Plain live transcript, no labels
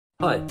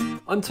Hi,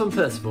 I'm Tom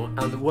Percival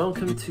and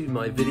welcome to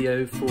my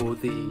video for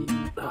the,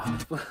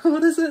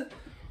 what is it?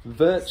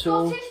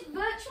 Virtual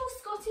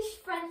Scottish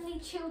friendly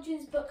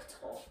children's book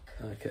talk.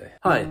 Okay.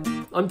 Hi,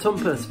 I'm Tom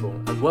Percival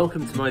and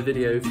welcome to my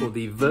video for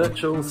the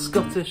virtual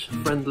Scottish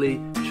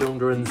friendly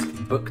children's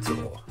book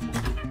tour.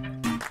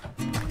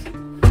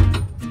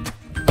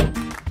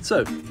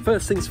 So,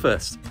 first things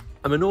first,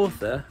 I'm an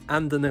author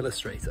and an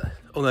illustrator,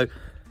 although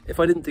if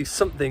I didn't do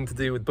something to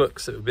do with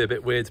books, it would be a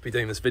bit weird to be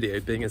doing this video,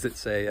 being as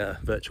it's a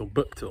virtual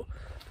book tour.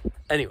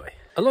 Anyway,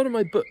 a lot of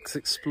my books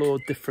explore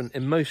different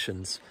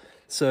emotions.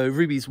 So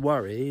Ruby's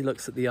Worry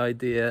looks at the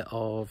idea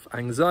of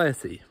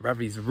anxiety.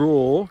 Ravi's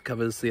Roar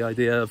covers the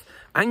idea of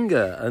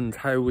anger and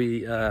how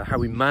we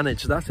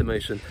manage that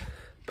emotion.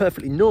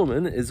 Perfectly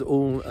Norman is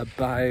all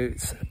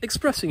about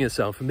expressing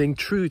yourself and being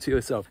true to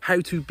yourself,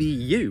 how to be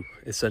you,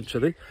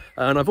 essentially.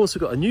 And I've also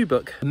got a new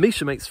book,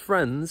 Misha Makes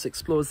Friends,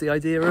 explores the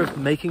idea of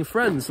making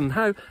friends and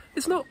how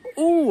it's not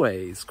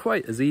always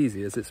quite as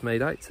easy as it's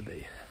made out to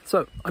be.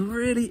 So I'm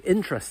really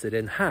interested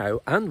in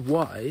how and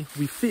why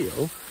we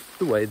feel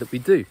the way that we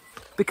do.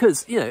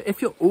 Because, you know,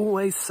 if you're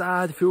always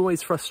sad, if you're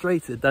always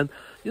frustrated, then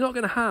you're not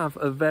going to have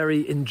a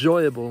very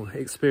enjoyable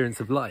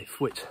experience of life,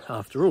 which,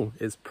 after all,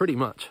 is pretty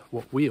much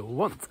what we all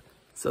want.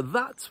 So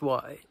that's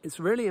why it's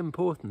really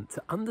important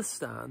to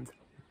understand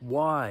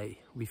why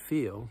we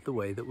feel the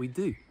way that we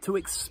do, to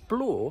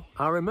explore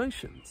our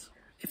emotions.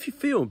 If you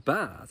feel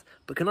bad,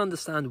 but can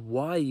understand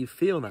why you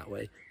feel that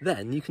way,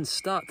 then you can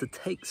start to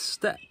take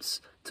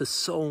steps to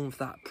solve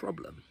that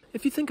problem.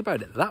 If you think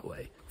about it that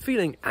way,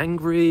 feeling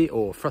angry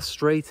or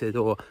frustrated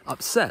or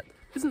upset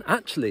isn't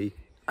actually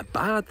a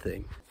bad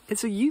thing,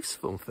 it's a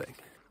useful thing.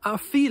 Our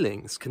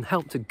feelings can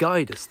help to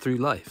guide us through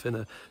life in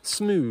a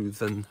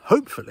smooth and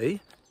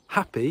hopefully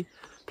happy,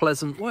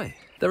 pleasant way.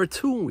 They're a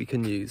tool we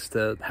can use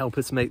to help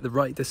us make the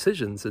right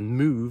decisions and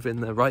move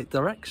in the right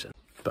direction.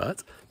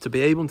 But to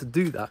be able to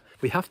do that,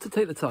 we have to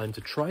take the time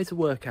to try to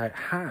work out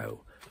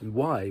how and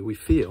why we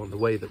feel the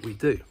way that we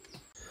do.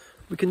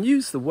 We can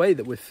use the way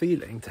that we're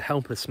feeling to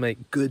help us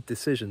make good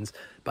decisions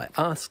by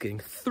asking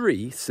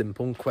 3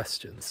 simple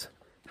questions.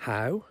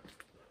 How,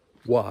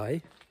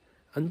 why,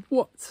 and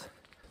what?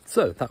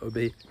 So that would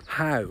be,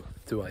 how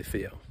do I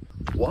feel?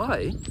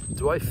 Why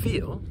do I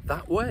feel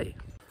that way?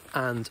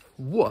 And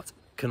what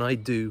can I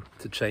do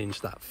to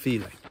change that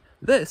feeling?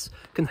 This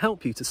can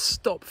help you to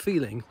stop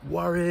feeling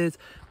worried,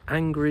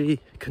 angry,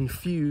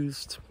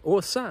 confused,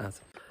 or sad.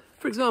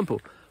 For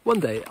example, one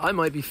day I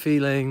might be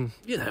feeling,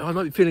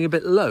 a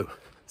bit low.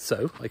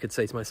 So I could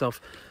say to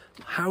myself,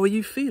 how are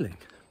you feeling?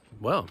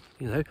 Well,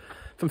 if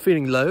I'm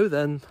feeling low,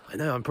 then I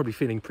know I'm probably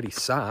feeling pretty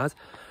sad.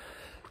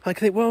 I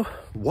can think, well,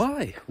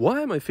 why?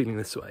 Why am I feeling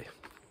this way?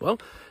 Well,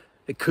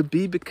 it could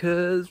be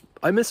because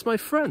I miss my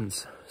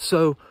friends.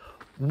 So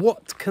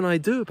what can I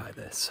do about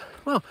this?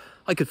 Well,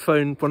 I could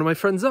phone one of my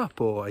friends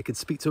up, or I could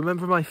speak to a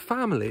member of my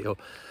family, or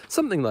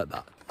something like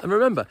that. And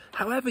remember,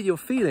 however you're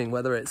feeling,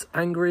 whether it's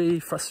angry,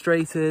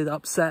 frustrated,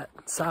 upset,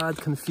 sad,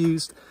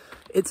 confused,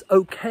 it's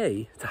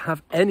okay to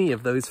have any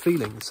of those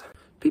feelings.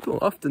 People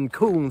often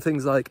call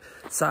things like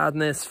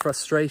sadness,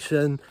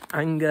 frustration,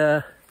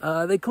 anger,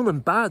 they call them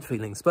bad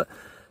feelings, but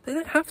they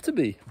don't have to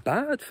be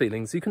bad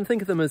feelings. You can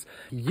think of them as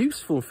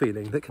useful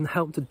feelings that can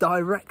help to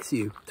direct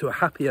you to a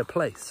happier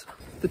place.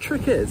 The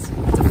trick is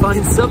to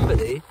find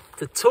somebody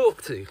to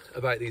talk to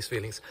about these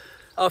feelings.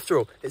 After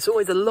all, it's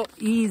always a lot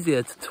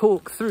easier to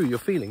talk through your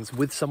feelings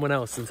with someone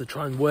else than to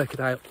try and work it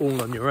out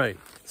all on your own.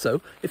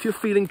 So, if you're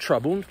feeling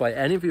troubled by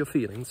any of your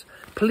feelings,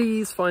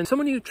 please find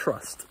someone you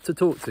trust to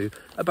talk to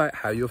about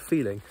how you're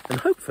feeling. And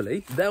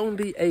hopefully, they'll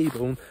be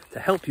able to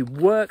help you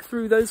work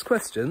through those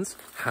questions,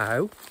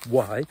 how,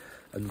 why,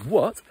 and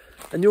what,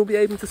 and you'll be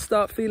able to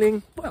start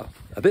feeling, well,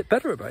 a bit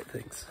better about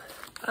things.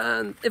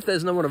 And if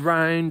there's no one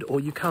around, or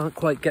you can't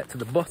quite get to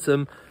the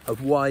bottom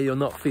of why you're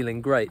not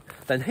feeling great,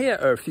 then here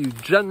are a few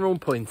general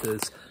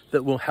pointers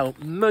that will help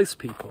most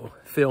people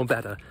feel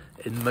better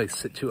in most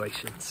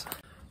situations.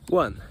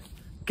 1.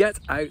 Get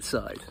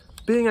outside.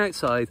 Being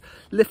outside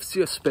lifts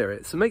your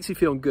spirits and makes you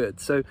feel good,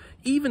 so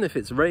even if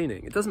it's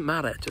raining, it doesn't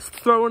matter, just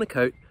throw on a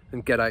coat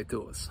and get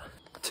outdoors.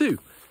 2.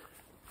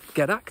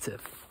 Get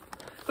active.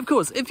 Of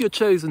course, if your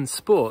chosen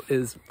sport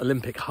is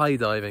Olympic high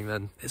diving,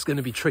 then it's going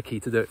to be tricky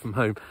to do it from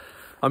home.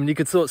 I mean, you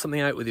could sort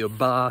something out with your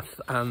bath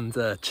and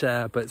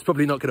chair, but it's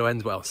probably not going to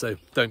end well, so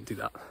don't do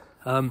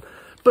that.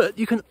 But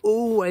you can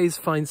always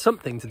find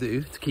something to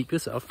do to keep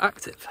yourself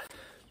active.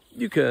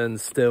 You can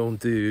still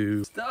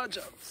do star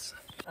jumps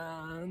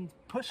and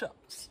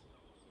push-ups.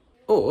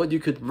 Or you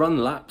could run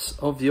laps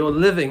of your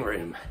living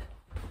room.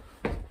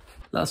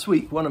 Last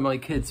week, one of my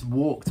kids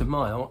walked a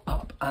mile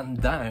up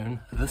and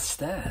down the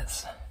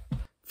stairs.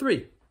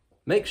 3.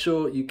 Make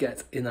sure you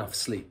get enough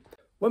sleep.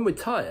 When we're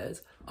tired,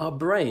 our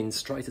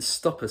brains try to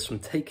stop us from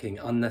taking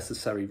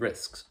unnecessary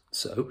risks.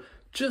 So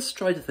just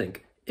try to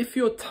think, if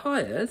you're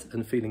tired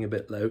and feeling a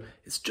bit low,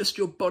 it's just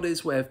your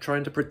body's way of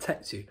trying to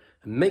protect you,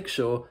 and make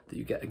sure that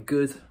you get a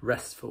good,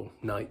 restful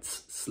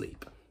night's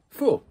sleep.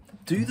 4.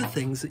 Do the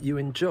things that you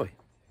enjoy.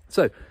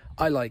 So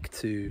I like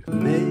to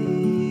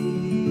make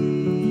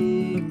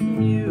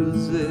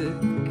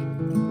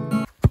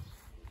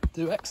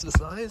do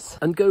exercise,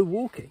 and go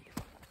walking.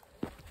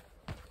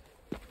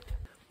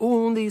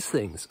 All these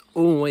things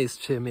always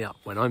cheer me up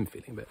when I'm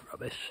feeling a bit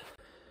rubbish.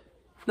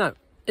 Now,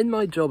 in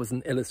my job as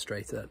an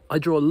illustrator, I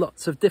draw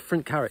lots of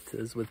different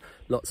characters with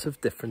lots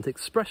of different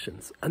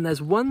expressions. And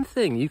there's one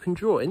thing you can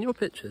draw in your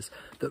pictures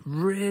that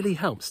really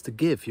helps to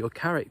give your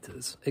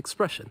characters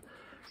expression.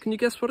 Can you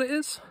guess what it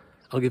is?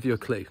 I'll give you a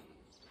clue.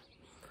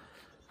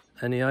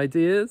 Any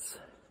ideas?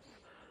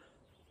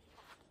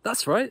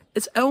 That's right,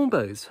 it's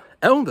elbows.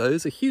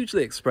 Elbows are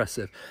hugely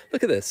expressive.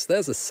 Look at this,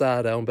 there's a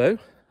sad elbow.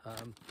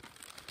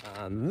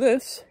 And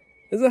this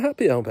is a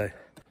happy elbow.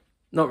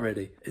 Not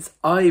really, it's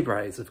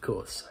eyebrows, of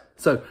course.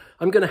 So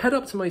I'm going to head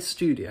up to my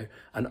studio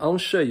and I'll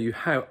show you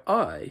how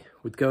I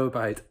would go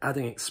about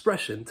adding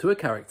expression to a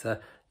character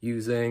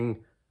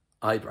using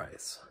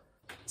eyebrows.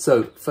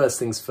 So first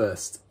things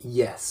first,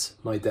 yes,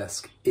 my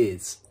desk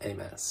is a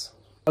mess.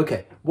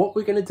 Okay, what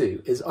we're going to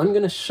do is I'm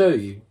going to show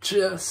you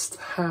just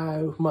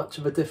how much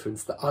of a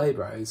difference the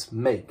eyebrows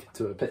make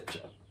to a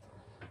picture.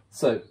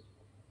 So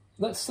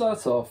let's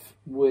start off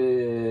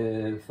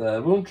with,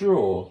 we'll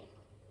draw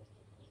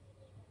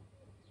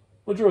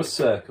a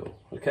circle,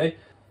 okay?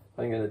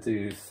 I'm going to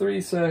do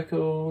 3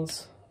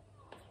 circles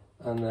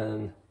and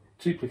then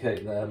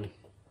duplicate them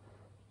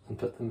and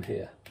put them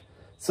here.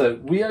 So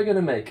we are going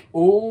to make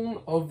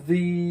all of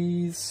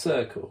these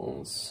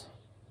circles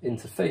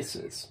into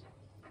faces.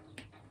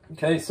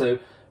 Okay, so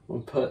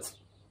we'll put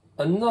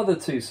another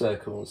 2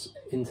 circles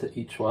into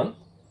each one.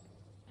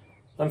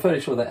 I'm fairly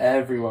sure that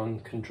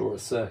everyone can draw a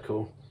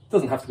circle. It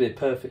doesn't have to be a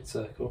perfect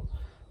circle,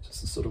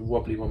 just a sort of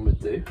wobbly one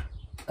would do.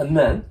 And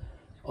then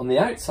on the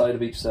outside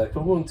of each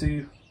circle, we'll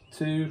do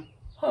 2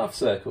 half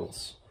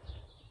circles.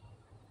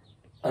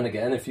 And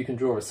again, if you can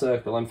draw a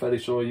circle, I'm fairly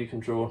sure you can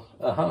draw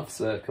a half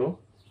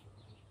circle.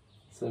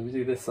 So we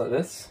do this like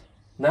this.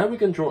 Now we're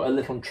going to draw a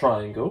little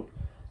triangle.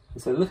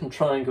 And so the little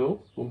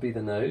triangle will be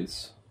the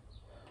nose.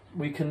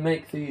 We can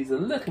make these a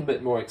little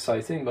bit more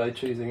exciting by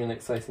choosing an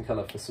exciting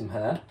colour for some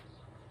hair.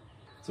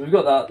 So we've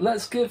got that.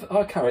 Let's give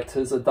our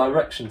characters a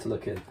direction to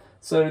look in.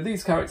 So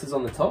these characters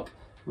on the top,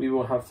 we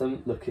will have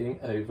them looking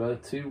over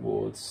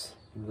towards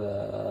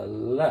the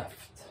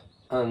left.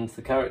 And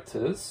the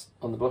characters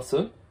on the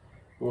bottom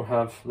will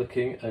have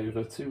looking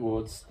over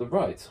towards the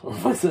right. Or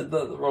if I said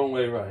that the wrong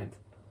way around.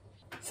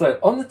 So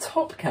on the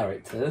top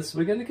characters,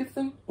 we're going to give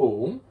them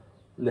all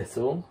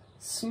little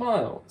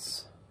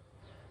smiles.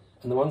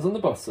 And the ones on the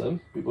bottom,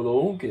 we will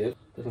all give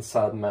little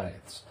sad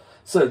mouths.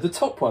 So the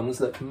top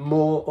ones look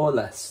more or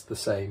less the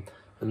same.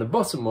 And the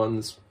bottom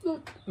ones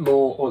look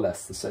more or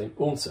less the same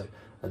also.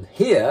 And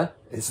here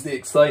is the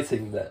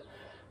exciting bit.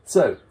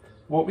 So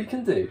what we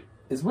can do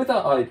is with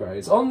our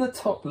eyebrows, on the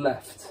top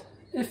left,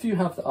 if you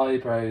have the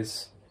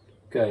eyebrows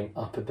going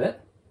up a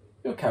bit,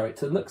 your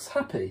character looks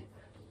happy.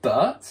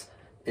 But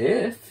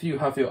if you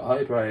have your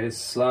eyebrows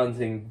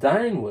slanting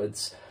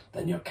downwards,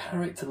 then your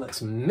character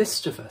looks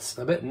mischievous,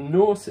 a bit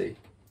naughty.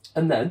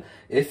 And then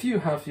if you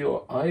have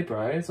your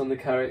eyebrows on the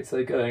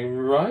character going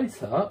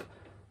right up,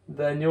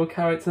 then your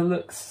character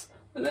looks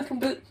a little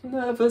bit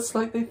nervous,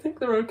 like they think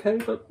they're okay,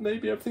 but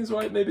maybe everything's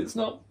right, maybe it's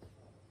not.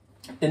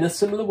 In a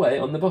similar way,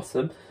 on the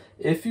bottom,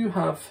 if you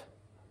have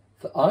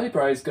the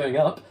eyebrows going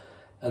up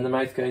and the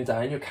mouth going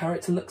down, your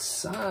character looks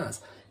sad.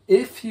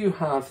 If you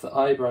have the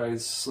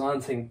eyebrows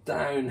slanting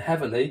down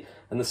heavily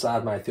and the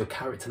sad mouth, your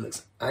character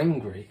looks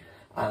angry.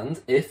 And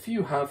if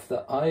you have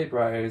the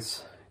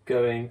eyebrows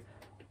going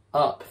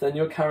up, then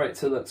your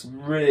character looks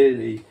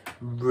really,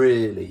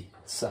 really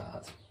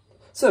sad.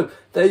 So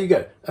there you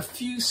go, a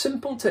few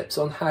simple tips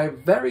on how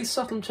very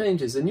subtle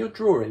changes in your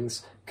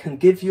drawings can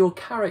give your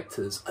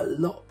characters a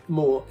lot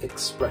more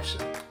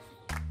expression.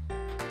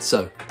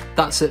 So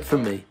that's it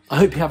from me. I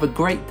hope you have a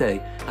great day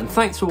and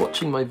thanks for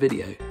watching my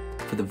video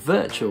for the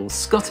virtual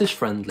Scottish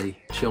friendly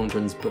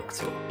children's book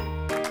tour.